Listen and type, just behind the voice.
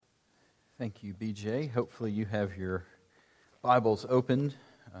Thank you, BJ. Hopefully you have your Bibles opened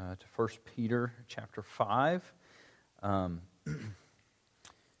to 1 Peter chapter 5.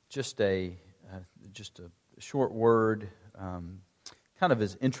 Just a short word, kind of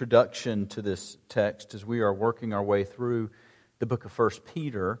as introduction to this text as we are working our way through the book of 1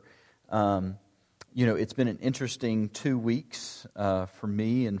 Peter. It's been an interesting 2 weeks for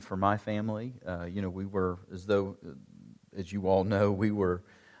me and for my family. We were, as you all know, we were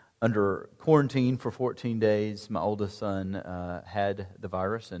under quarantine for 14 days. My oldest son had the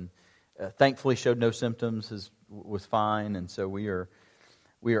virus and thankfully showed no symptoms, was fine, and so we are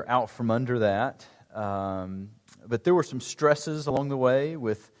out from under that. But there were some stresses along the way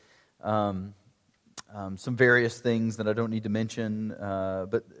with some various things that I don't need to mention,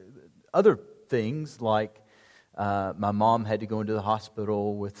 but other things like my mom had to go into the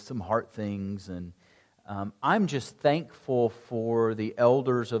hospital with some heart things, and I'm just thankful for the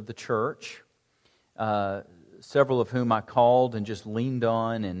elders of the church, several of whom I called and just leaned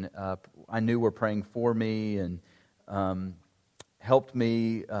on, and I knew were praying for me and helped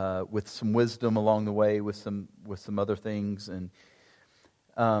me with some wisdom along the way with some other things, and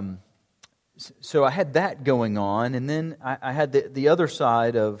so I had that going on, and then I had the other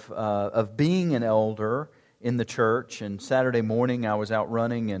side of being an elder in the church. And Saturday morning I was out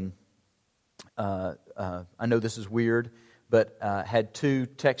running, and I know this is weird, but had 2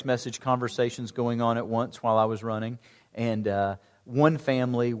 text message conversations going on at once while I was running. And one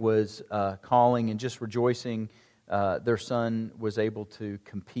family was calling and just rejoicing. Their son was able to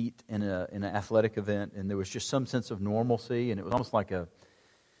compete in an athletic event, and there was just some sense of normalcy. And it was almost like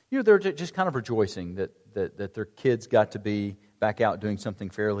they're just kind of rejoicing that their kids got to be back out doing something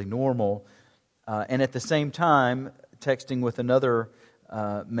fairly normal. And at the same time, texting with another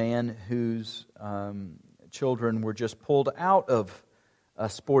man whose children were just pulled out of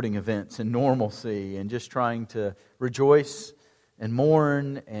sporting events and normalcy, and just trying to rejoice and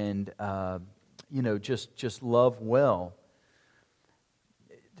mourn and just love well.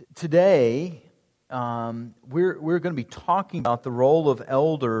 Today, we're going to be talking about the role of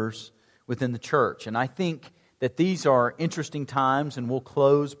elders within the church, and I think that these are interesting times, and we'll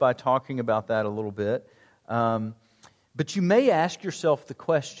close by talking about that a little bit. But you may ask yourself the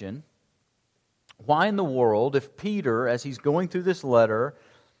question, why in the world, if Peter, as he's going through this letter,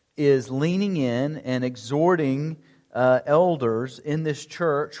 is leaning in and exhorting elders in this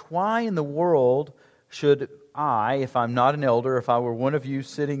church, why in the world should I, if I'm not an elder, if I were one of you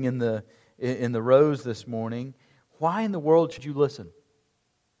sitting in the rows this morning, why in the world should you listen?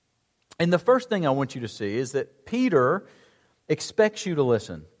 And the first thing I want you to see is that Peter expects you to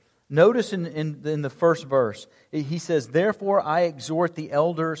listen. Notice in the first verse, he says, "Therefore I exhort the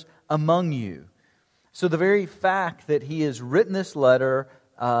elders among you." So the very fact that he has written this letter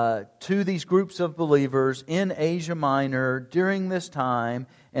to these groups of believers in Asia Minor during this time,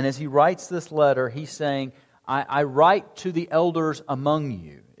 and as he writes this letter, he's saying, I write to the elders among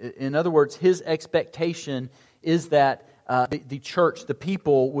you. In other words, his expectation is that the church, the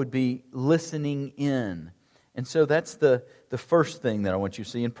people, would be listening in. And so that's the first thing that I want you to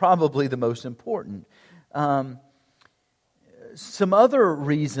see, and probably the most important. Some other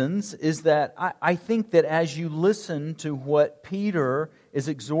reasons is that I think that as you listen to what Peter is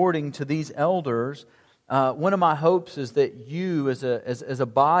exhorting to these elders, one of my hopes is that you as a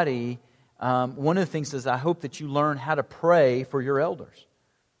body, one of the things is I hope that you learn how to pray for your elders.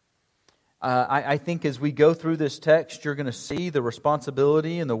 I think as we go through this text, you're going to see the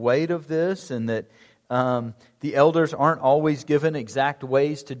responsibility and the weight of this, and that the elders aren't always given exact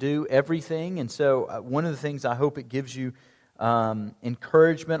ways to do everything. And so one of the things I hope it gives you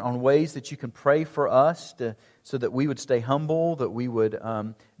encouragement on ways that you can pray for us so that we would stay humble, that we would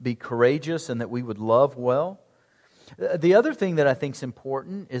be courageous, and that we would love well. The other thing that I think is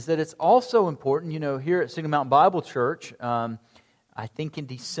important is that it's also important, here at Signal Mountain Bible Church, I think in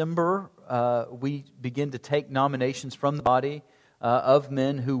December we begin to take nominations from the body of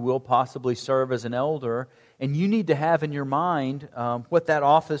men who will possibly serve as an elder, and you need to have in your mind what that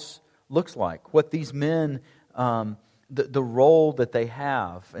office looks like, what these men, the role that they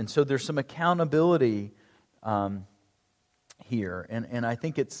have. And so there's some accountability here, and I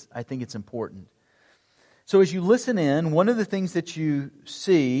think it's important. So as you listen in, one of the things that you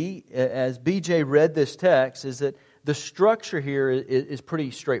see as BJ read this text is that the structure here is pretty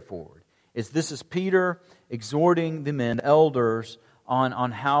straightforward. This is Peter exhorting the men, elders,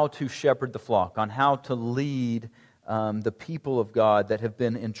 on how to shepherd the flock, on how to lead the people of God that have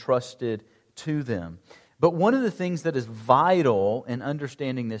been entrusted to them. But one of the things that is vital in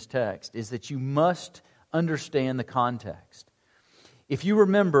understanding this text is that you must understand the context. if you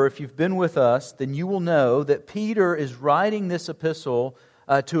remember, if you've been with us, then you will know that Peter is writing this epistle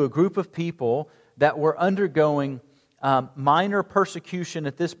to a group of people that were undergoing minor persecution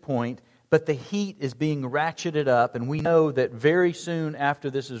at this point, but the heat is being ratcheted up, and we know that very soon after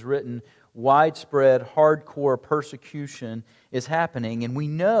this is written, widespread, hardcore persecution is happening. And we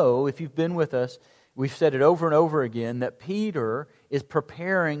know, if you've been with us, we've said it over and over again, that Peter is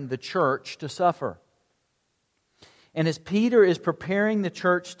preparing the church to suffer. And as Peter is preparing the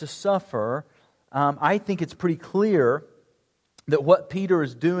church to suffer, I think it's pretty clear that what Peter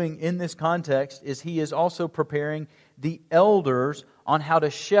is doing in this context is he is also preparing the elders on how to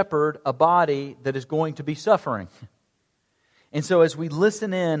shepherd a body that is going to be suffering. And so as we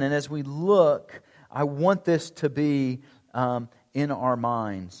listen in and as we look, I want this to be in our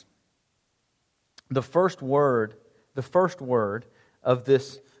minds. The first word of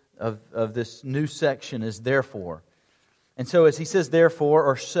this new section is therefore. And so as he says therefore,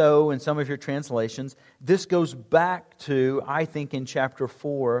 or so in some of your translations, this goes back to, I think, in chapter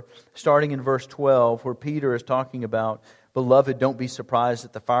 4, starting in verse 12, where Peter is talking about, beloved, don't be surprised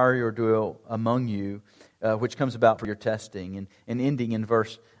at the fiery ordeal among you, which comes about for your testing, and ending in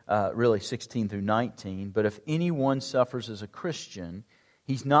verse really 16 through 19. But if anyone suffers as a Christian,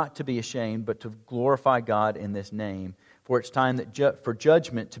 he's not to be ashamed, but to glorify God in this name. For it's time that for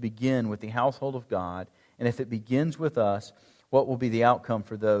judgment to begin with the household of God. And if it begins with us, what will be the outcome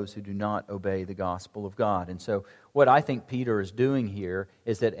for those who do not obey the gospel of God? And so what I think Peter is doing here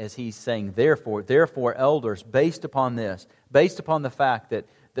is that as he's saying, therefore, elders, based upon this, based upon the fact that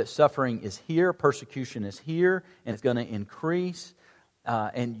suffering is here, persecution is here, and it's going to increase,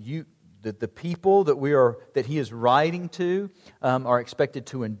 and the people that he is writing to are expected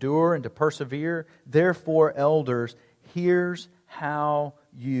to endure and to persevere. Therefore, elders, here's how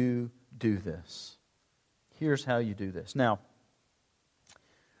you do this. Here's how you do this. Now,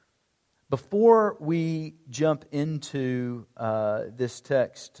 before we jump into this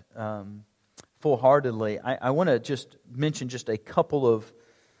text full-heartedly, I want to just mention just a couple of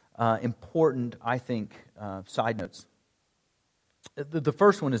important, I think, side notes. The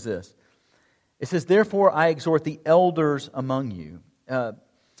first one is this. It says, therefore I exhort the elders among you.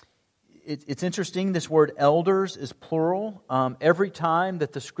 It's interesting, this word elders is plural. Every time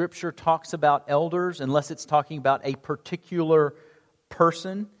that the Scripture talks about elders, unless it's talking about a particular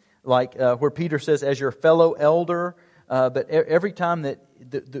person, like where Peter says, as your fellow elder, but every time that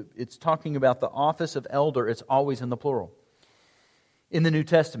it's talking about the office of elder, it's always in the plural in the New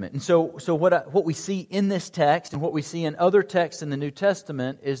Testament. And so what we see in this text and what we see in other texts in the New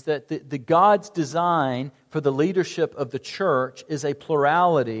Testament is that the God's design for the leadership of the church is a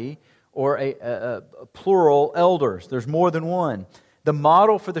plurality or a plural elders. There's more than one. The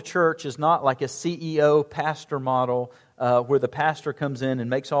model for the church is not like a CEO pastor model where the pastor comes in and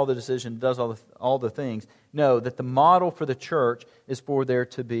makes all the decisions, does all the things. No, that the model for the church is for there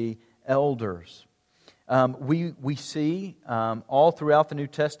to be elders. We see all throughout the New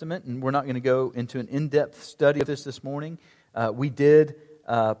Testament, and we're not going to go into an in-depth study of this morning. We did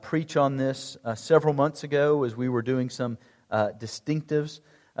preach on this several months ago as we were doing some distinctives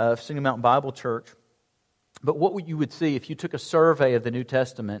of Singing Mountain Bible Church. But what you would see if you took a survey of the New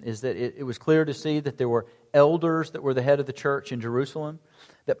Testament is that it was clear to see that there were elders that were the head of the church in Jerusalem,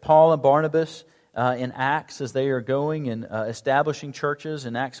 that Paul and Barnabas in Acts, as they are going and establishing churches,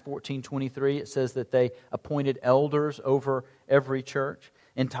 in Acts 14:23, it says that they appointed elders over every church.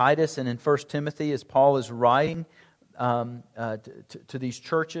 In Titus and in 1 Timothy, as Paul is writing to these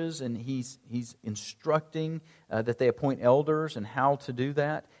churches, and he's instructing that they appoint elders and how to do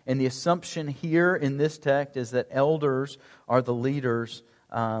that. And the assumption here in this text is that elders are the leaders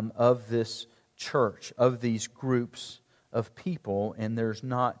of this church, of these groups of people, and there's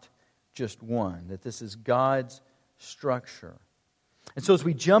not just one, that this is God's structure. And so as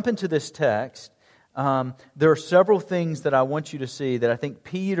we jump into this text, there are several things that I want you to see that I think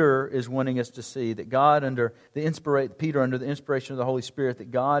Peter is wanting us to see, that God under the inspiration of the Holy Spirit,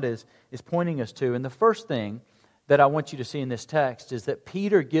 that God is pointing us to. And the first thing that I want you to see in this text is that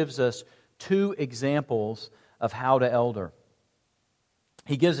Peter gives us two examples of how to elder.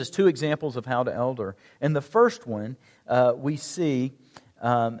 He gives us two examples of how to elder. And the first one we see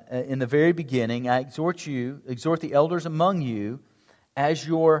in the very beginning. I exhort the elders among you as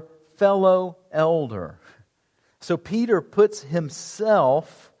your fellow elder. So Peter puts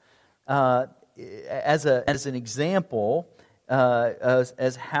himself as an example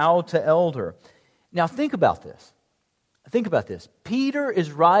as how to elder. Now think about this. Peter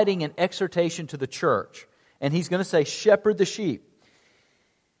is writing an exhortation to the church, and he's going to say, shepherd the sheep.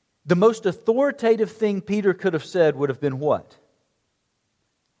 The most authoritative thing Peter could have said would have been what?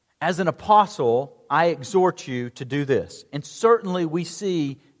 as an apostle, I exhort you to do this. And certainly we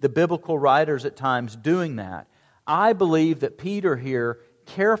see the biblical writers at times doing that. I believe that Peter here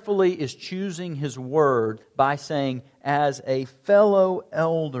carefully is choosing his word by saying, as a fellow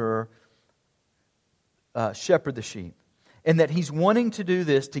elder, shepherd the sheep. And that he's wanting to do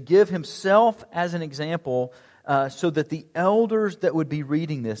this to give himself as an example so that the elders that would be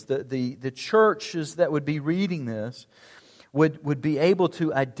reading this, the churches that would be reading this, would be able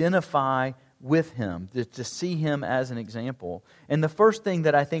to identify with him, to see him as an example. And the first thing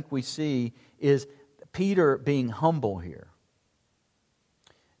that I think we see is Peter being humble here.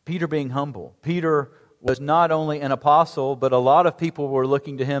 Peter being humble. Peter was not only an apostle, but a lot of people were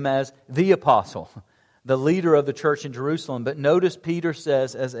looking to him as the apostle, the leader of the church in Jerusalem. But notice Peter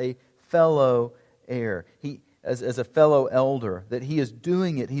says as a fellow heir, as a fellow elder, that he is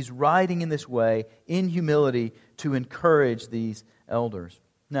doing it. He's writing in this way, in humility, to encourage these elders.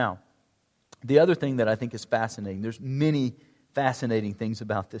 Now, the other thing that I think is fascinating, there's many fascinating things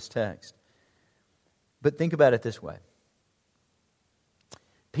about this text. But think about it this way.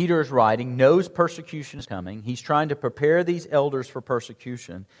 Peter is writing, knows persecution is coming. He's trying to prepare these elders for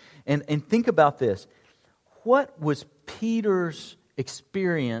persecution. And think about this. What was Peter's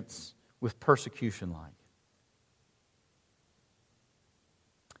experience with persecution like?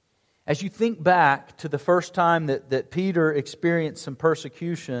 As you think back to the first time that Peter experienced some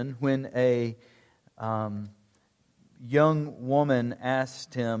persecution, when a young woman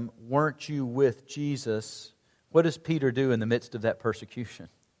asked him, "Weren't you with Jesus?" What does Peter do in the midst of that persecution?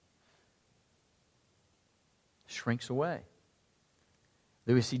 Shrinks away.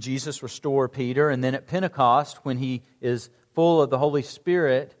 Then we see Jesus restore Peter, and then at Pentecost, when he is full of the Holy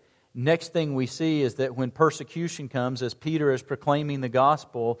Spirit, next thing we see is that when persecution comes, as Peter is proclaiming the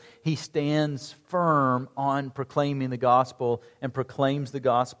gospel, he stands firm on proclaiming the gospel and proclaims the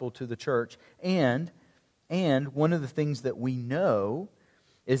gospel to the church. And one of the things that we know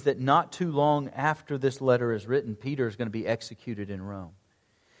is that not too long after this letter is written, Peter is going to be executed in Rome.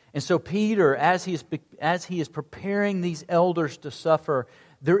 And so Peter, as he is preparing these elders to suffer,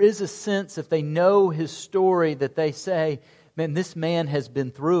 there is a sense, if they know his story, that they say, man, this man has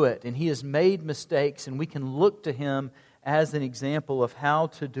been through it, and he has made mistakes, and we can look to him as an example of how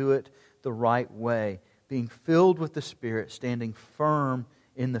to do it the right way. Being filled with the Spirit, standing firm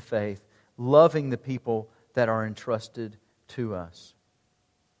in the faith, loving the people that are entrusted to us.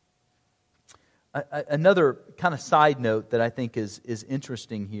 Another kind of side note that I think is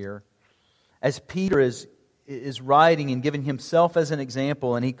interesting here, as Peter is writing and giving himself as an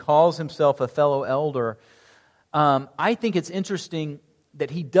example, and he calls himself a fellow elder, I think it's interesting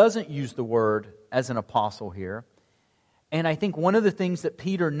that he doesn't use the word as an apostle here. And I think one of the things that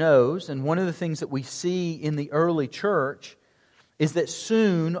Peter knows, and one of the things that we see in the early church, is that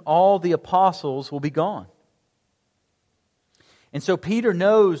soon all the apostles will be gone. And so Peter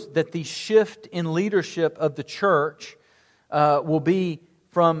knows that the shift in leadership of the church will be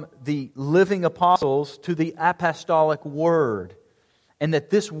from the living apostles to the apostolic word. And that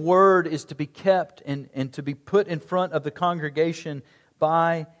this word is to be kept and to be put in front of the congregation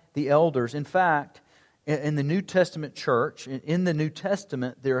by the elders. In fact, in the New Testament church, in the New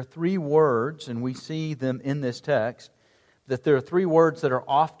Testament, there are 3 words, and we see them in this text, that there are 3 words that are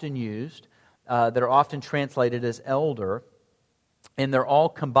often used, that are often translated as elder. And they're all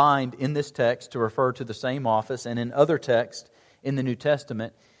combined in this text to refer to the same office. And in other texts in the New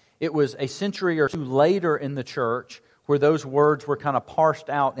Testament, it was a century or 2 later in the church where those words were kind of parsed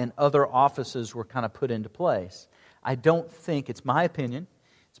out and other offices were kind of put into place. I don't think, it's my opinion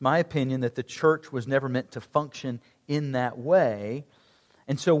that the church was never meant to function in that way.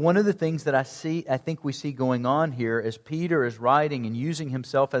 And so one of the things that I think we see going on here, as Peter is writing and using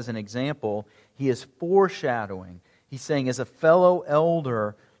himself as an example, he is foreshadowing. He's saying, as a fellow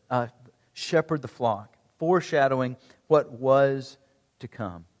elder, shepherd the flock, foreshadowing what was to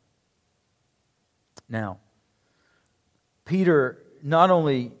come. Now, Peter not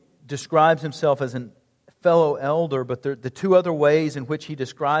only describes himself as a fellow elder, but the 2 other ways in which he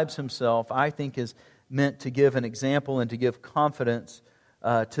describes himself, I think, is meant to give an example and to give confidence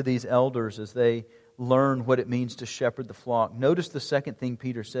to these elders as they learn what it means to shepherd the flock. Notice the second thing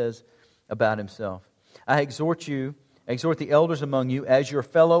Peter says about himself. I exhort the elders among you as your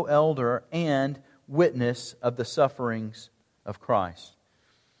fellow elder and witness of the sufferings of Christ.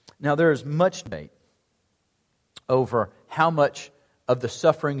 Now, there is much debate over how much of the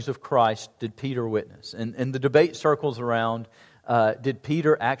sufferings of Christ did Peter witness. And the debate circles around, did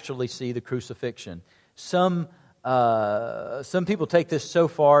Peter actually see the crucifixion? Some some people take this so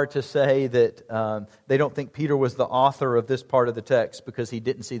far to say that they don't think Peter was the author of this part of the text because he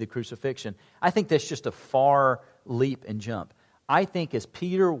didn't see the crucifixion. I think that's just a far leap and jump. I think as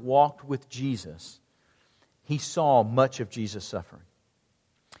Peter walked with Jesus, he saw much of Jesus' suffering.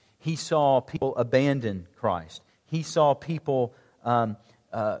 He saw people abandon Christ. He saw people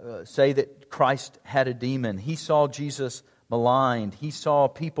say that Christ had a demon. He saw Jesus maligned. He saw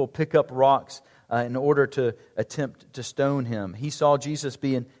people pick up rocks in order to attempt to stone him. He saw Jesus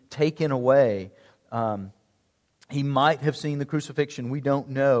being taken away. He might have seen the crucifixion. We don't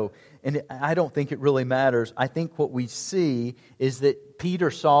know. And I don't think it really matters. I think what we see is that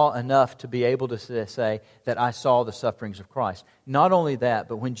Peter saw enough to be able to say that I saw the sufferings of Christ. Not only that,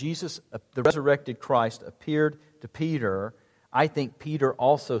 but when Jesus, the resurrected Christ, appeared to Peter, I think Peter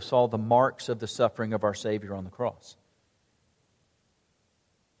also saw the marks of the suffering of our Savior on the cross.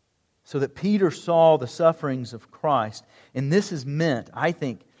 So that Peter saw the sufferings of Christ. And this is meant, I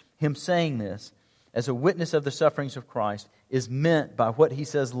think, him saying this as a witness of the sufferings of Christ is meant by what he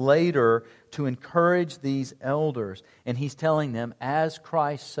says later to encourage these elders. And he's telling them, as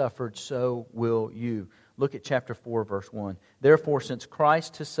Christ suffered, so will you. Look at chapter 4, verse 1. Therefore, since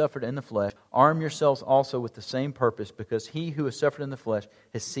Christ has suffered in the flesh, arm yourselves also with the same purpose, because he who has suffered in the flesh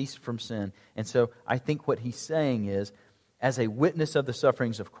has ceased from sin. And so I think what he's saying is, as a witness of the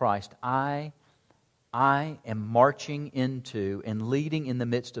sufferings of Christ, I am marching into and leading in the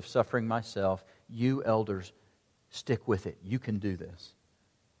midst of suffering myself. You elders, stick with it. You can do this.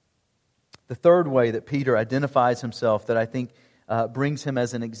 The third way that Peter identifies himself that I think brings him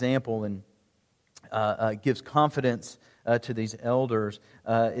as an example and gives confidence to these elders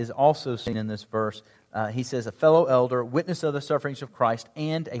is also seen in this verse. He says, a fellow elder, witness of the sufferings of Christ,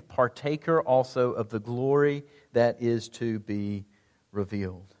 and a partaker also of the glory that is to be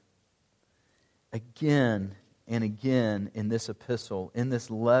revealed. Again and again in this epistle, in this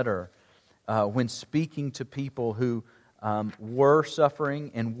letter, when speaking to people who were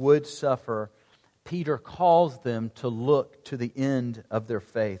suffering and would suffer, Peter calls them to look to the end of their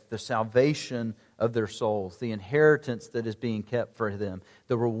faith, the salvation of their souls, the inheritance that is being kept for them,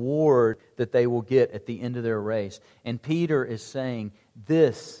 the reward that they will get at the end of their race. And Peter is saying,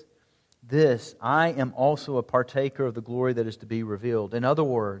 this, I am also a partaker of the glory that is to be revealed. In other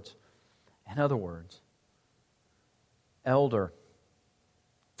words, elder,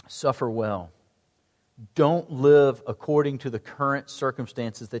 suffer well. Don't live according to the current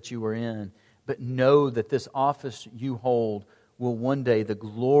circumstances that you are in, but know that this office you hold will one day, the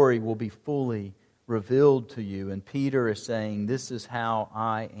glory will be fully revealed to you. And Peter is saying, this is how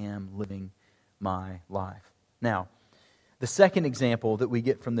I am living my life. Now, the second example that we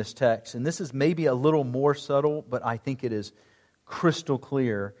get from this text, and this is maybe a little more subtle, but I think it is crystal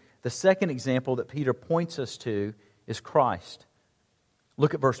clear. The second example that Peter points us to is Christ.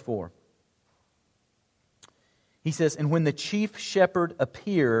 Look at verse 4. He says, and when the chief shepherd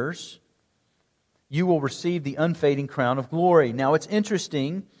appears, you will receive the unfading crown of glory. Now it's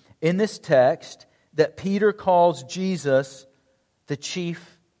interesting in this text that Peter calls Jesus the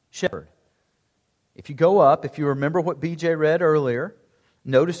chief shepherd. If you go up, if you remember what BJ read earlier,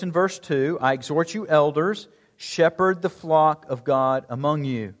 notice in verse 2, I exhort you elders, shepherd the flock of God among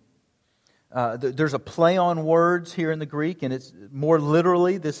you. There's a play on words here in the Greek, and it's more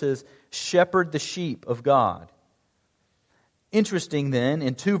literally, this is shepherd the sheep of God. Interesting then,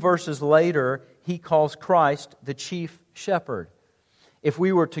 in 2 verses later, he calls Christ the chief shepherd. If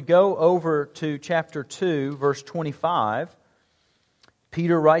we were to go over to chapter 2, verse 25,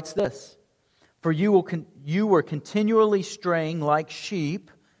 Peter writes this, for you were continually straying like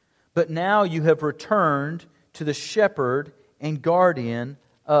sheep, but now you have returned to the shepherd and guardian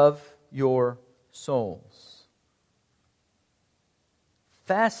of your souls.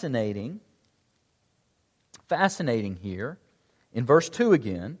 Fascinating here. In verse 2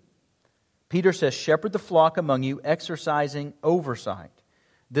 again, Peter says, shepherd the flock among you, exercising oversight.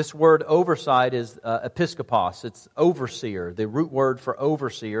 This word oversight is episkopos. It's overseer, the root word for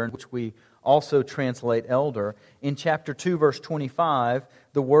overseer, in which we also translate elder. In chapter 2, verse 25,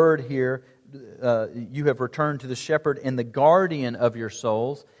 the word here, you have returned to the shepherd and the guardian of your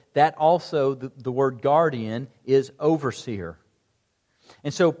souls. That also, the word guardian, is overseer.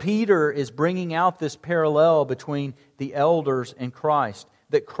 And so Peter is bringing out this parallel between the elders and Christ.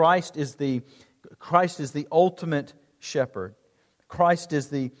 That Christ is the ultimate shepherd. Christ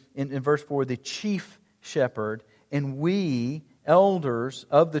is in verse 4, the chief shepherd. And we, elders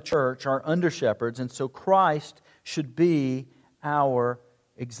of the church, are under shepherds. And so Christ should be our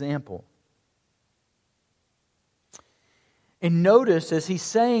example. And notice as he's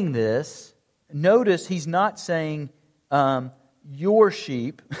saying this, notice he's not saying your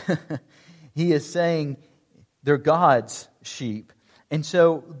sheep. He is saying they're God's sheep. And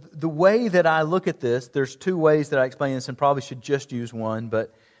so the way that I look at this, there's two ways that I explain this, and probably should just use one.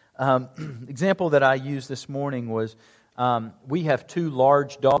 But example that I used this morning was we have two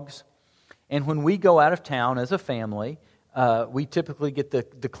large dogs. And when we go out of town as a family, we typically get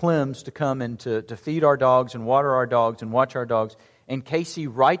the Clems to come and to feed our dogs and water our dogs and watch our dogs. And Casey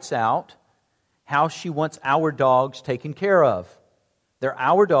writes out how she wants our dogs taken care of. They're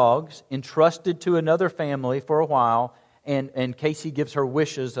our dogs, entrusted to another family for a while, and Casey gives her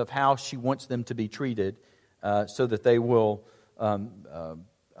wishes of how she wants them to be treated so that they will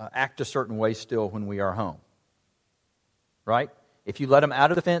act a certain way still when we are home. Right? If you let them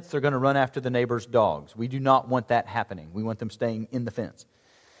out of the fence, they're going to run after the neighbor's dogs. We do not want that happening. We want them staying in the fence.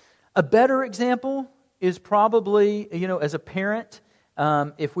 A better example is probably, as a parent,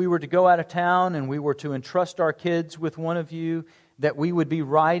 if we were to go out of town and we were to entrust our kids with one of you, that we would be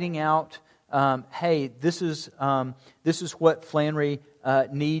writing out, hey, this is what Flannery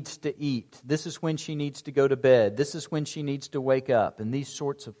needs to eat. This is when she needs to go to bed. This is when she needs to wake up, and these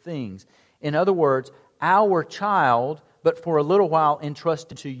sorts of things. In other words, our child, but for a little while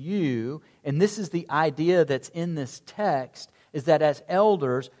entrusted to you, and this is the idea that's in this text, is that as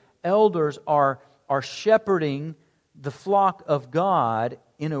elders are shepherding the flock of God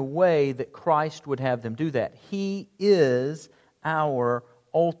in a way that Christ would have them do that. He is our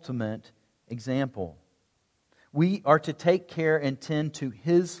ultimate example. We are to take care and tend to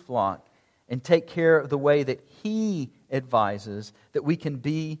His flock and take care of the way that He advises, that we can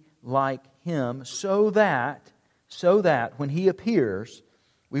be like Him so that when He appears,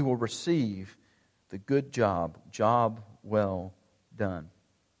 we will receive the good job well done.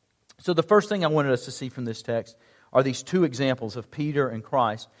 So the first thing I wanted us to see from this text are these two examples of Peter and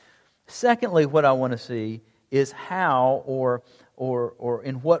Christ. Secondly, what I want to see is how or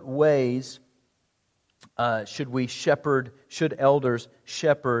in what ways should elders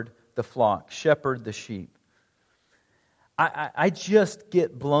shepherd the flock, shepherd the sheep. I just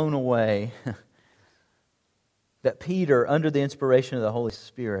get blown away that Peter, under the inspiration of the Holy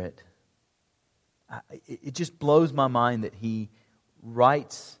Spirit, it just blows my mind that he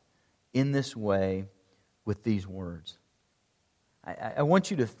writes in this way with these words. I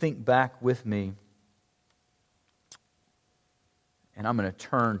want you to think back with me, and I'm going to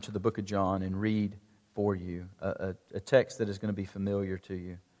turn to the book of John and read for you a text that is going to be familiar to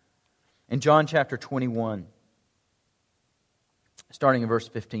you. In John chapter 21, starting in verse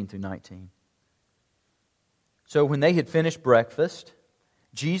 15 through 19. So when they had finished breakfast,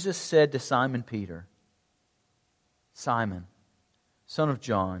 Jesus said to Simon Peter, "Simon, son of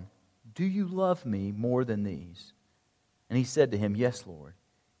John, do you love me more than these?" And he said to him, "Yes, Lord,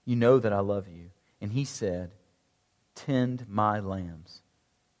 you know that I love you." And he said, "Tend my lambs."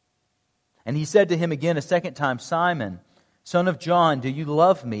 And he said to him again a second time, "Simon, son of John, do you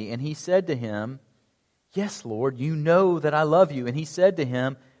love me?" And he said to him, "Yes, Lord, you know that I love you." And he said to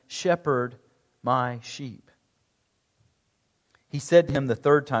him, "Shepherd my sheep." He said to him the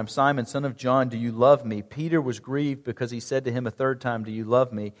third time, "Simon, son of John, do you love me?" Peter was grieved because he said to him a third time, "Do you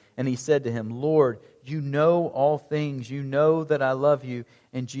love me?" And he said to him, "Lord, you know all things. You know that I love you."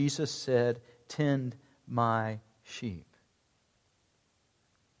 And Jesus said, "Tend my sheep."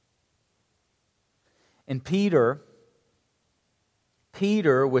 And Peter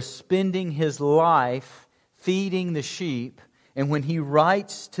was spending his life feeding the sheep. And when he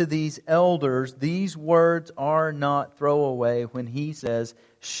writes to these elders, these words are not throwaway when he says,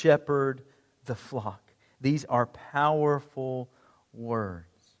 "Shepherd the flock." These are powerful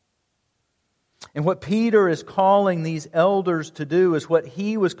words. And what Peter is calling these elders to do is what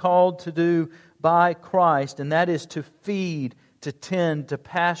he was called to do by Christ, and that is to feed, to tend, to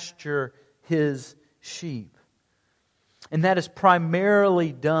pasture his sheep. And that is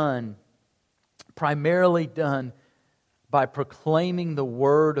primarily done by proclaiming the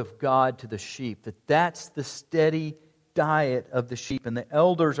Word of God to the sheep. That's the steady diet of the sheep. And the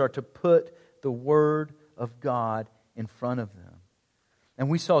elders are to put the Word of God in front of them. And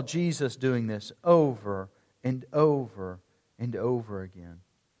we saw Jesus doing this over and over and over again.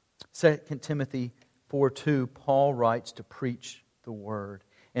 2 Timothy 4:2, Paul writes to preach the Word.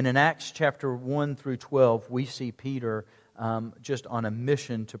 And in Acts chapter 1 through 12, we see Peter just on a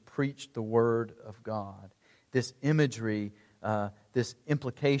mission to preach the Word of God. This imagery, this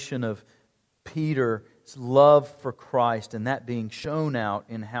implication of Peter's love for Christ and that being shown out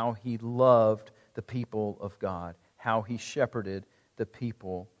in how he loved the people of God, how he shepherded the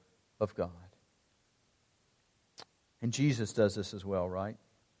people of God. And Jesus does this as well, right?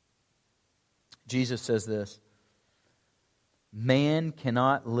 Jesus says this: "Man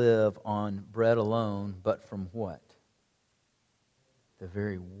cannot live on bread alone, but from what? The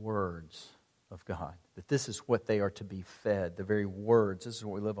very words of God." That this is what they are to be fed, the very words. This is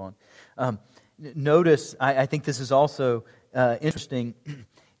what we live on. Notice, I think this is also interesting,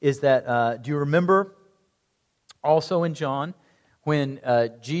 is that, do you remember also in John when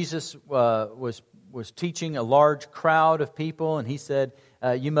Jesus was teaching a large crowd of people, and He said,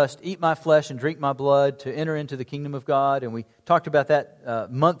 "You must eat my flesh and drink my blood to enter into the kingdom of God." And we talked about that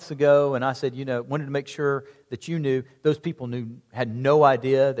months ago, and I said, wanted to make sure that you knew. Those people had no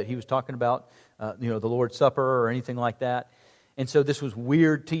idea that He was talking about the Lord's Supper or anything like that. And so this was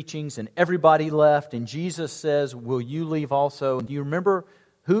weird teachings, and everybody left, and Jesus says, "Will you leave also?" And do you remember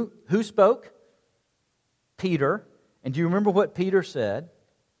who spoke? Peter. And do you remember what Peter said?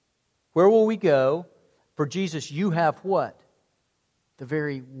 "Where will we go? For Jesus, you have what? The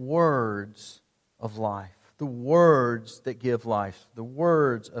very words of life. The words that give life. The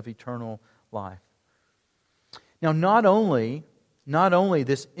words of eternal life." Now, not only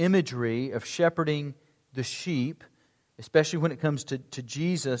this imagery of shepherding the sheep, especially when it comes to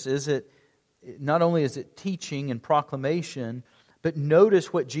Jesus, not only is it teaching and proclamation, but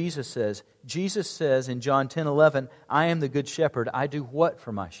notice what Jesus says. Jesus says in John 10:11, "I am the good shepherd. I do what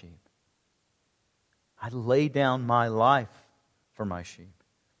for my sheep? I lay down my life for my sheep."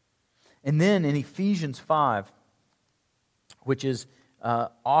 And then in Ephesians 5, which is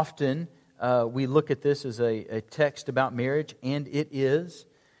often, we look at this as a text about marriage, and it is.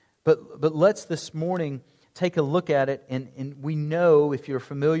 But let's this morning take a look at it, and we know, if you're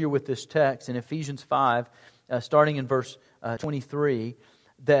familiar with this text in Ephesians 5, starting in verse 23,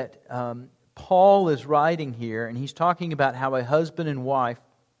 that Paul is writing here, and he's talking about how a husband and wife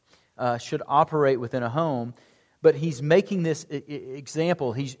should operate within a home. But he's making this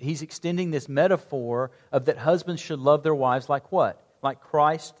example, he's extending this metaphor of that husbands should love their wives like what? Like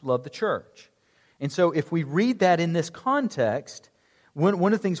Christ loved the church. And so if we read that in this context, one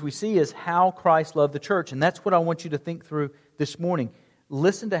of the things we see is how Christ loved the church. And that's what I want you to think through this morning.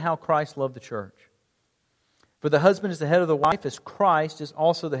 Listen to how Christ loved the church. "For the husband is the head of the wife, as Christ is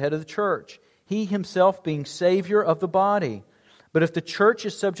also the head of the church, He Himself being Savior of the body. But if the church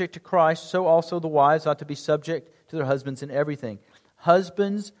is subject to Christ, so also the wives ought to be subject to their husbands in everything.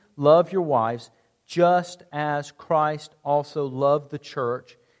 Husbands, love your wives, just as Christ also loved the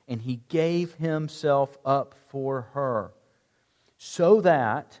church, and He gave Himself up for her, so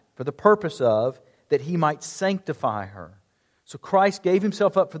that, for the purpose of, that He might sanctify her." So Christ gave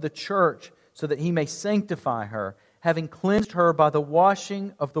Himself up for the church so that He may sanctify her, having cleansed her by the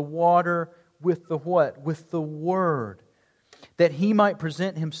washing of the water with the what? With the Word, that He might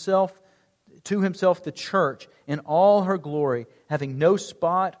present to Himself the church in all her glory, having no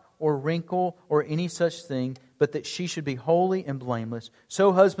spot or wrinkle or any such thing, but that she should be holy and blameless.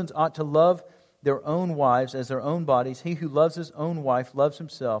 So husbands ought to love their own wives as their own bodies. He who loves his own wife loves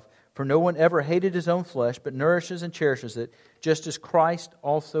himself. For no one ever hated his own flesh, but nourishes and cherishes it, just as Christ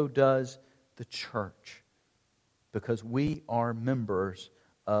also does the church, because we are members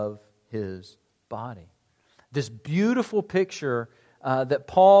of His body. This beautiful picture that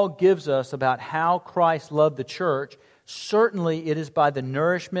Paul gives us about how Christ loved the church, certainly it is by the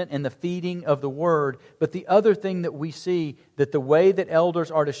nourishment and the feeding of the Word. But the other thing that we see, that the way that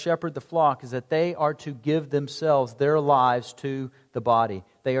elders are to shepherd the flock, is that they are to give themselves, their lives, to the body.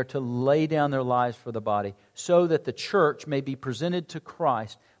 They are to lay down their lives for the body, so that the church may be presented to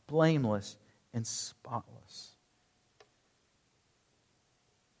Christ blameless and spotless.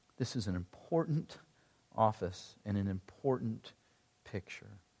 This is an important office and an important picture,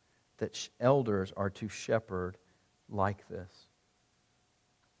 that elders are to shepherd like this.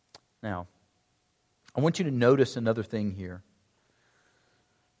 Now, I want you to notice another thing here.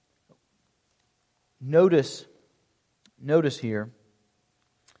 Notice here,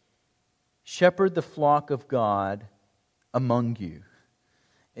 shepherd the flock of God among you.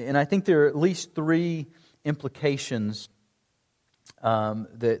 And I think there are at least three implications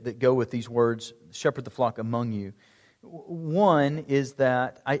that go with these words, shepherd the flock among you. One is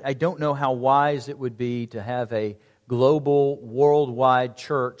that I don't know how wise it would be to have a global, worldwide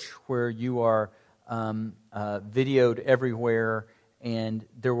church where you are videoed everywhere and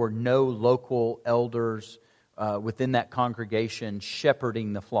there were no local elders within that congregation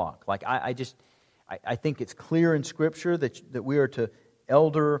shepherding the flock. Like I think it's clear in Scripture that we are to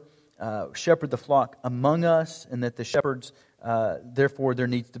shepherd the flock among us, and that the shepherds, therefore there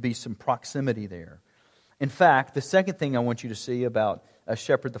needs to be some proximity there. In fact, the second thing I want you to see about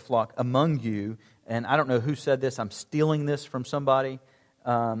shepherd the flock among you, and I don't know who said this, I'm stealing this from somebody,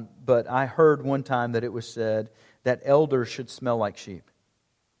 but I heard one time that it was said that elders should smell like sheep.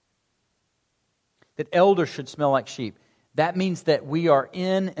 That elders should smell like sheep. That means that we are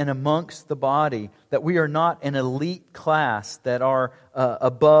in and amongst the body, that we are not an elite class that are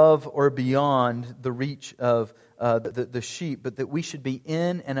above or beyond the reach of the sheep, but that we should be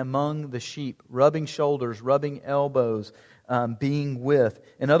in and among the sheep, rubbing shoulders, rubbing elbows, being with.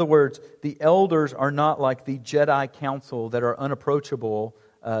 In other words, the elders are not like the Jedi Council that are unapproachable,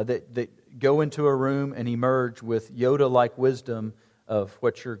 that go into a room and emerge with Yoda-like wisdom of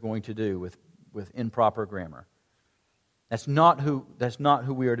what you're going to do with improper grammar. That's not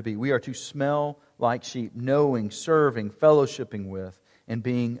who we are to be. We are to smell like sheep, knowing, serving, fellowshipping with, and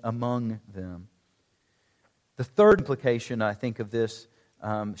being among them. The third implication, I think, of this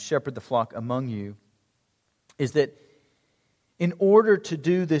shepherd the flock among you is that in order to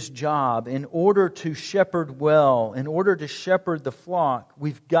do this job, in order to shepherd well, in order to shepherd the flock,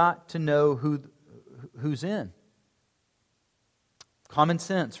 we've got to know who's in. Common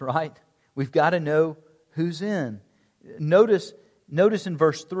sense, right? We've got to know who's in. Notice in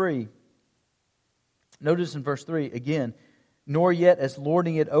verse 3. Notice in verse 3 again, nor yet as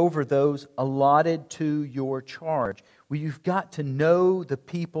lording it over those allotted to your charge. Well, you've got to know the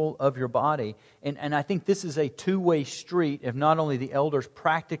people of your body. And I think this is a two-way street of not only the elders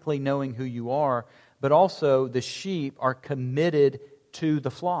practically knowing who you are, but also the sheep are committed to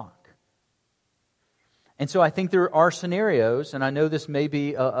the flock. And so I think there are scenarios, and I know this may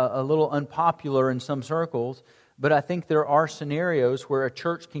be a little unpopular in some circles, but I think there are scenarios where a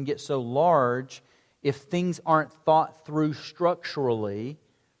church can get so large, if things aren't thought through structurally,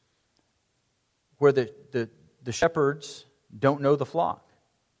 where the shepherds don't know the flock.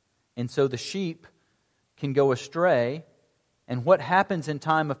 And so the sheep can go astray. And what happens in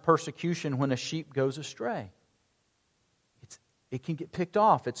time of persecution when a sheep goes astray? It can get picked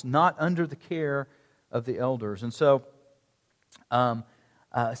off. It's not under the care of the elders. And so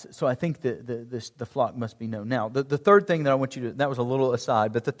I think the flock must be known. Now, the third thing that I want you to, that was a little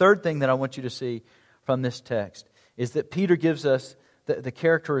aside, but the third thing that I want you to see from this text is that Peter gives us the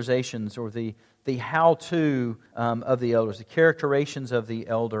characterizations or the how-to of the elders, the characterizations of the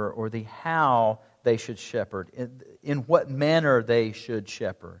elder, or the how they should shepherd, in what manner they should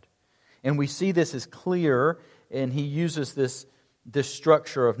shepherd. And we see this as clear, and he uses this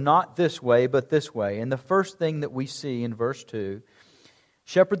structure of not this way, but this way. And the first thing that we see in verse 2,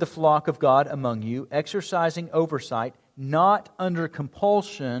 shepherd the flock of God among you, exercising oversight, not under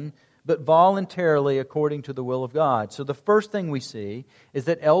compulsion, but voluntarily according to the will of God. So the first thing we see is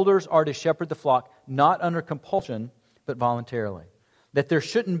that elders are to shepherd the flock not under compulsion, but voluntarily. That there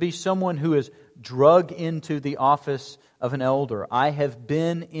shouldn't be someone who is drug into the office of an elder. I have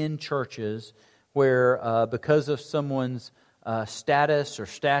been in churches where because of someone's status or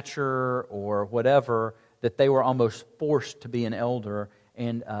stature or whatever, that they were almost forced to be an elder,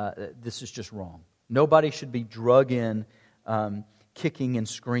 and this is just wrong. Nobody should be drug in, kicking and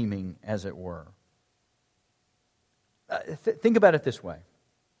screaming, as it were. Think about it this way.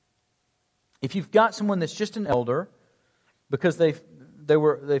 If you've got someone that's just an elder because they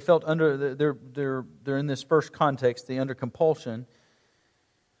felt under, they're in this first context, the under compulsion,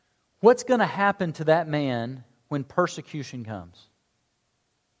 what's going to happen to that man when persecution comes?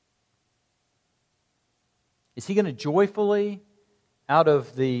 Is he going to joyfully, out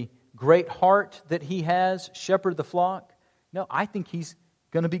of the great heart that he has, shepherd the flock? No, I think he's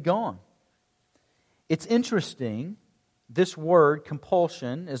going to be gone. It's interesting, this word,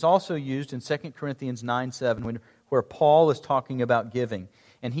 compulsion, is also used in 2 Corinthians 9:7, where Paul is talking about giving.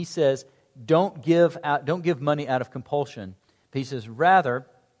 And he says, don't give money out of compulsion. But he says, rather,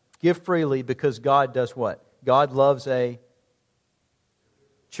 give freely because God does what? God loves a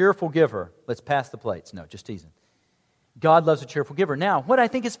cheerful giver. Let's pass the plates. No, just teasing. God loves a cheerful giver. Now, what I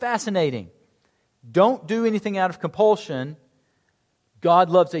think is fascinating, don't do anything out of compulsion. God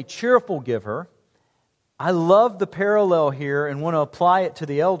loves a cheerful giver. I love the parallel here and want to apply it to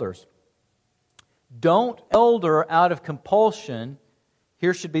the elders. Don't elder out of compulsion.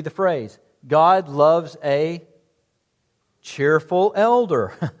 Here should be the phrase, God loves a cheerful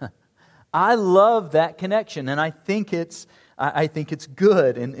elder. I love that connection, and I think it's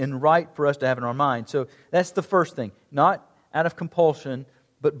good and right for us to have in our mind. So that's the first thing. Not out of compulsion,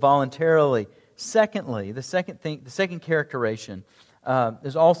 but voluntarily. Secondly, the second characterization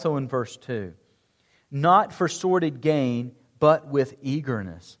is also in verse 2. Not for sordid gain, but with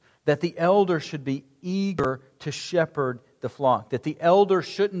eagerness. That the elder should be eager to shepherd the flock. That the elder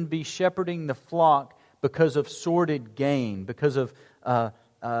shouldn't be shepherding the flock because of sordid gain, because of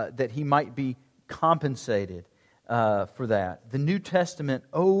that he might be compensated. for that. The New Testament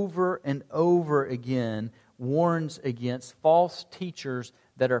over and over again warns against false teachers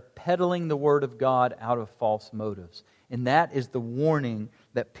that are peddling the Word of God out of false motives. And that is the warning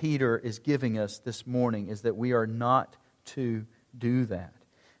that Peter is giving us this morning, is that we are not to do that.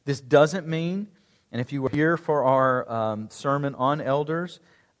 This doesn't mean, and if you were here for our sermon on elders,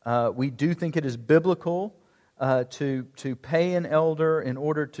 we do think it is biblical to pay an elder in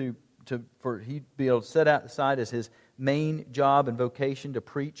order for he to be able to set aside as his main job and vocation to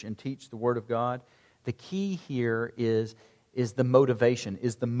preach and teach the Word of God. The key here is the motivation.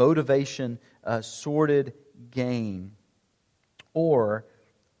 Is the motivation sordid gain? Or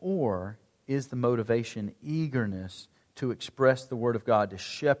is the motivation eagerness to express the Word of God, to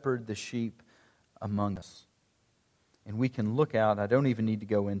shepherd the sheep among us? And we can look out, I don't even need to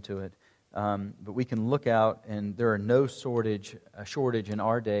go into it, but we can look out, and there are no shortage in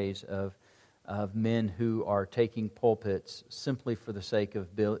our days of men who are taking pulpits simply for the sake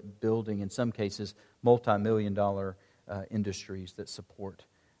of building, in some cases, multi-million-dollar industries that support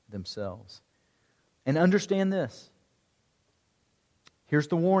themselves. And understand this. Here's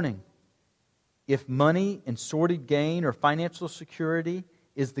the warning. If money and sordid gain or financial security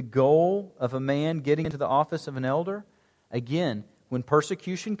is the goal of a man getting into the office of an elder, again, when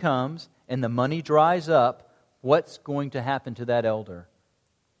persecution comes and the money dries up, what's going to happen to that elder?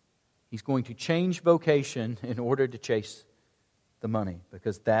 He's going to change vocation in order to chase the money,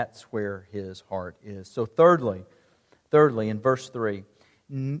 because that's where his heart is. So thirdly, in verse 3,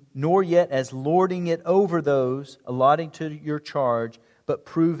 nor yet as lording it over those allotting to your charge, but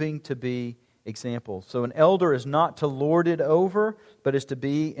proving to be examples. So an elder is not to lord it over, but is to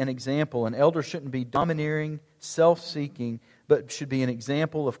be an example. An elder shouldn't be domineering, self-seeking, but should be an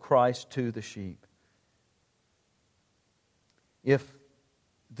example of Christ to the sheep. If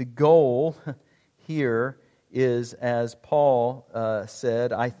the goal here is, as Paul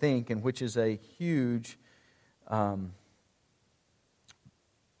said, I think, and which is a huge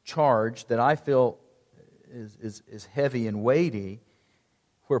charge that I feel is heavy and weighty,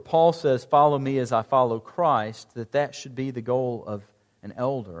 where Paul says, follow me as I follow Christ, that should be the goal of an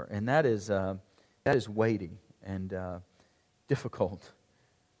elder. And that is weighty and difficult.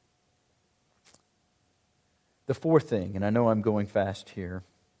 The fourth thing, and I know I'm going fast here,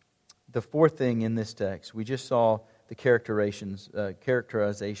 the fourth thing in this text, we just saw the characterizations.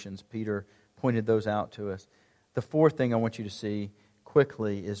 Peter pointed those out to us. The fourth thing I want you to see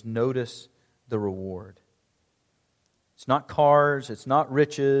quickly is notice the reward. It's not cars, it's not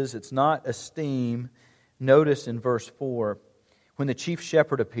riches, it's not esteem. Notice in verse 4, when the chief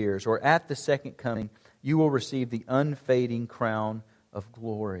shepherd appears, or at the second coming, you will receive the unfading crown of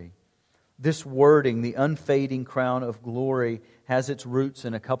glory. This wording, the unfading crown of glory, has its roots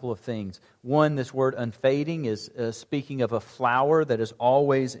in a couple of things. One, this word unfading is speaking of a flower that is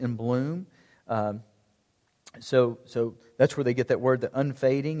always in bloom. So that's where they get that word, the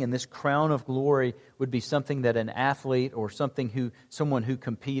unfading. And this crown of glory would be something that an athlete or someone who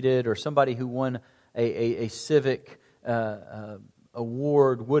competed or somebody who won a civic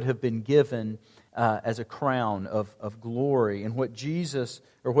award would have been given as a crown of glory. And what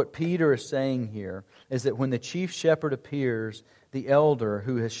Peter is saying here is that when the chief shepherd appears, the elder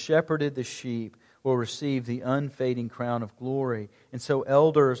who has shepherded the sheep will receive the unfading crown of glory. And so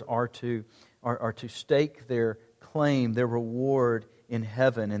elders are to stake their claim, their reward in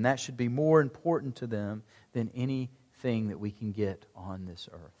heaven, and that should be more important to them than anything that we can get on this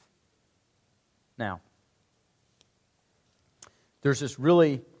earth. Now, there's this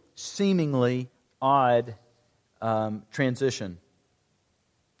really seemingly odd transition.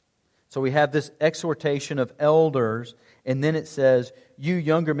 So we have this exhortation of elders, and then it says, you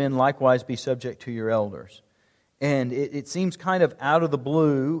younger men likewise be subject to your elders. And it seems kind of out of the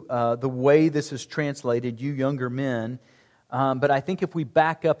blue, the way this is translated, you younger men. But I think if we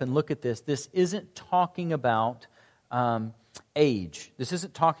back up and look at this isn't talking about age. This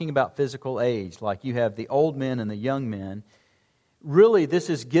isn't talking about physical age, like you have the old men and the young men. Really,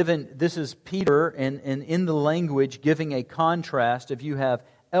 this is Peter, and in the language, giving a contrast of you have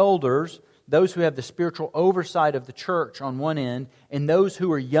elders, those who have the spiritual oversight of the church on one end, and those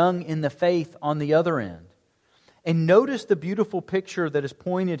who are young in the faith on the other end. And notice the beautiful picture that is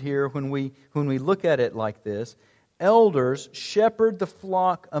pointed here when we look at it like this. Elders, shepherd the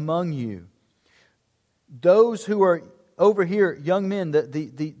flock among you. Those who are over here, young men,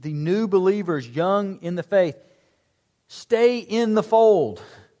 the new believers, young in the faith, stay in the fold.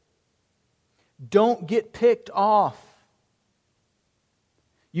 Don't get picked off.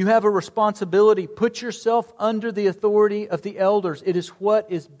 You have a responsibility. Put yourself under the authority of the elders. It is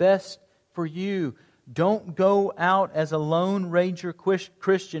what is best for you. Don't go out as a lone ranger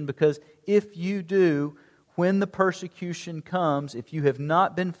Christian, because if you do, when the persecution comes, if you have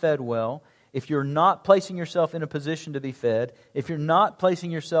not been fed well, if you're not placing yourself in a position to be fed, if you're not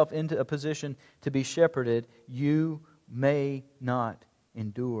placing yourself into a position to be shepherded, you may not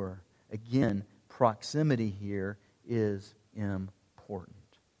endure. Again, proximity here is important.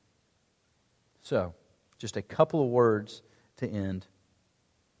 So, just a couple of words to end,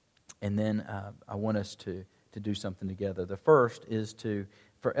 and then I want us to do something together. The first is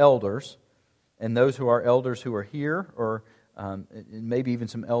for elders, and those who are elders who are here, or maybe even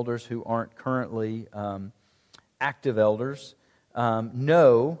some elders who aren't currently active elders,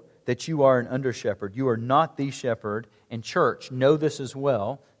 know that you are an under-shepherd. You are not the shepherd. And church, know this as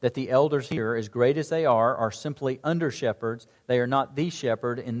well, that the elders here, as great as they are simply under-shepherds. They are not the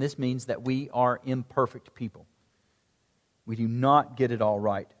shepherd, and this means that we are imperfect people. We do not get it all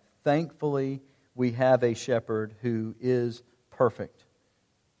right. Thankfully, we have a shepherd who is perfect.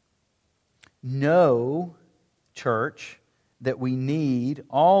 Know, church, that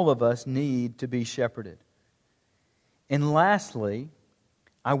all of us need to be shepherded. And lastly,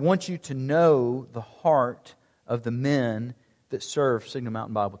 I want you to know the heart of the men that serve Signal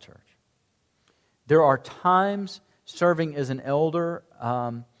Mountain Bible Church. There are times serving as an elder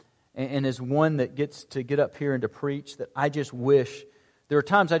and as one that gets to get up here and to preach that there are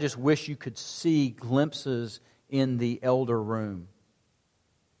times I just wish you could see glimpses in the elder room.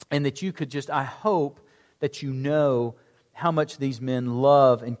 And that you could I hope that you know how much these men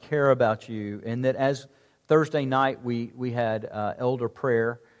love and care about you. And that as Thursday night we had elder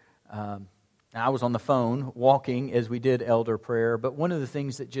prayer. I was on the phone walking as we did elder prayer. But one of the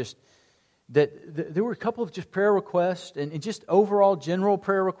things there were a couple of just prayer requests and just overall general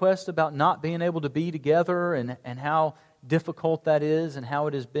prayer requests about not being able to be together and how difficult that is and how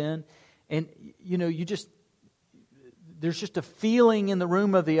it has been. And there's just a feeling in the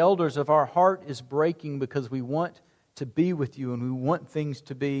room of the elders of our heart is breaking because we want to be with you and we want things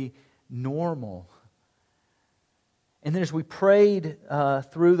to be normal. And then as we prayed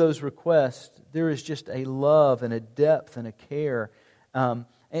through those requests, there is just a love and a depth and a care. And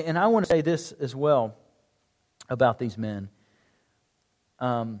I want to say this as well about these men.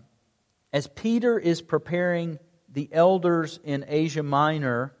 As Peter is preparing the elders in Asia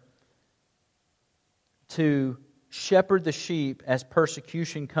Minor to shepherd the sheep as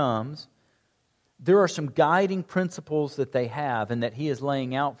persecution comes, there are some guiding principles that they have and that he is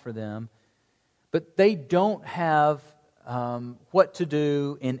laying out for them. But they don't have what to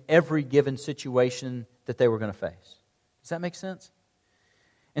do in every given situation that they were going to face. Does that make sense?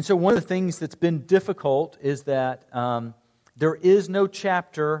 And so one of the things that's been difficult is that there is no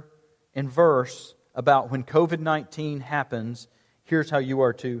chapter and verse about when COVID-19 happens, here's how you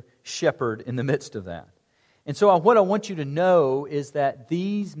are to shepherd in the midst of that. And so what I want you to know is that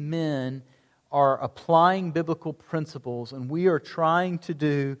these men are applying biblical principles, and we are trying to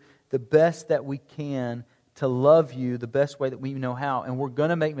do the best that we can to love you the best way that we know how. And we're going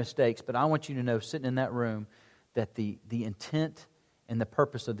to make mistakes, but I want you to know, sitting in that room, that the intent and the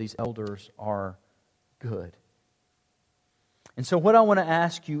purpose of these elders are good. And so what I want to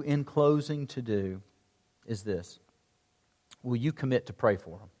ask you in closing to do is this. Will you commit to pray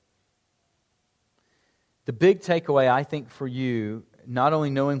for them? The big takeaway, I think, for you, not only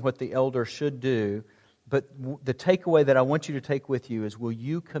knowing what the elder should do, but the takeaway that I want you to take with you is, will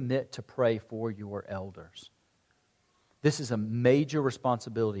you commit to pray for your elders? This is a major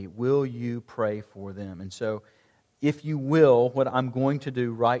responsibility. Will you pray for them? And so, if you will, what I'm going to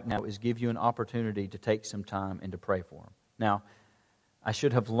do right now is give you an opportunity to take some time and to pray for them. Now, I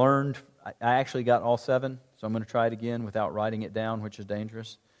should have learned, I actually got all 7, so I'm going to try it again without writing it down, which is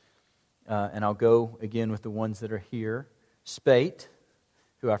dangerous. And I'll go again with the ones that are here. Spate,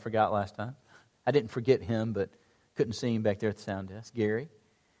 who I forgot last time. I didn't forget him, but couldn't see him back there at the sound desk. Gary,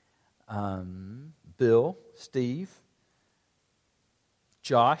 Bill, Steve,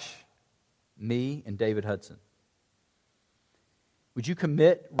 Josh, me, and David Hudson. Would you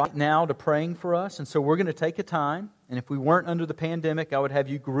commit right now to praying for us? And so we're going to take a time. And if we weren't under the pandemic, I would have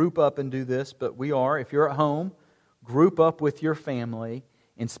you group up and do this. But we are. If you're at home, group up with your family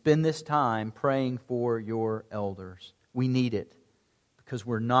and spend this time praying for your elders. We need it because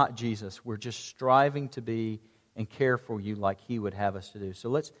we're not Jesus. We're just striving to be and care for you like He would have us to do. So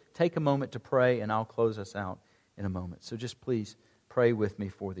let's take a moment to pray, and I'll close us out in a moment. So just please pray with me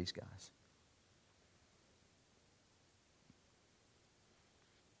for these guys.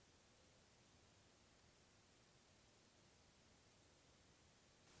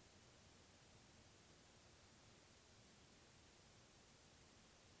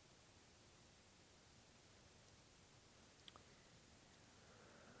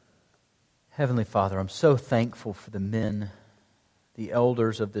 Heavenly Father, I'm so thankful for the men, the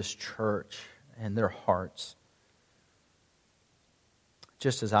elders of this church, and their hearts.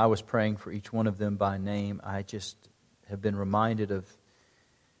 Just as I was praying for each one of them by name, I just have been reminded of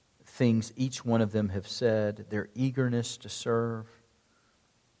things each one of them have said, their eagerness to serve,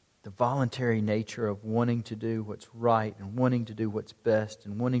 the voluntary nature of wanting to do what's right and wanting to do what's best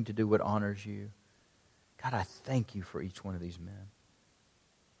and wanting to do what honors you. God, I thank you for each one of these men.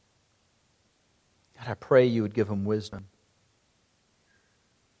 God, I pray you would give them wisdom.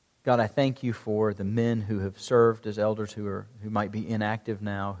 God, I thank you for the men who have served as elders who might be inactive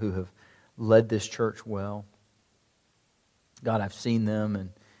now, who have led this church well. God, I've seen them,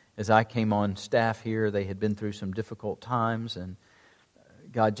 and as I came on staff here, they had been through some difficult times, and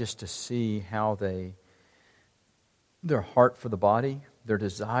God, just to see how their heart for the body, their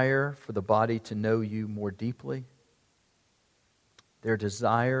desire for the body to know you more deeply, their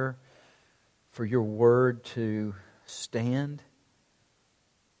desire for your word to stand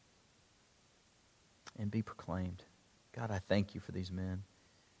and be proclaimed. God, I thank you for these men.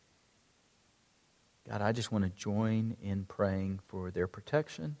 God, I just want to join in praying for their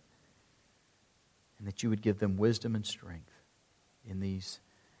protection and that you would give them wisdom and strength in these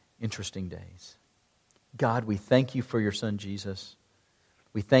interesting days. God, we thank you for your Son, Jesus.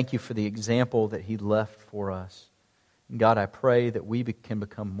 We thank you for the example that he left for us. And God, I pray that we can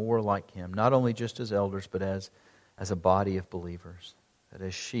become more like him, not only just as elders, but as a body of believers, that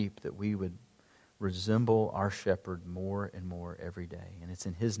as sheep, that we would resemble our shepherd more and more every day. And it's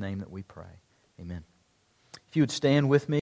in his name that we pray. Amen. If you would stand with me.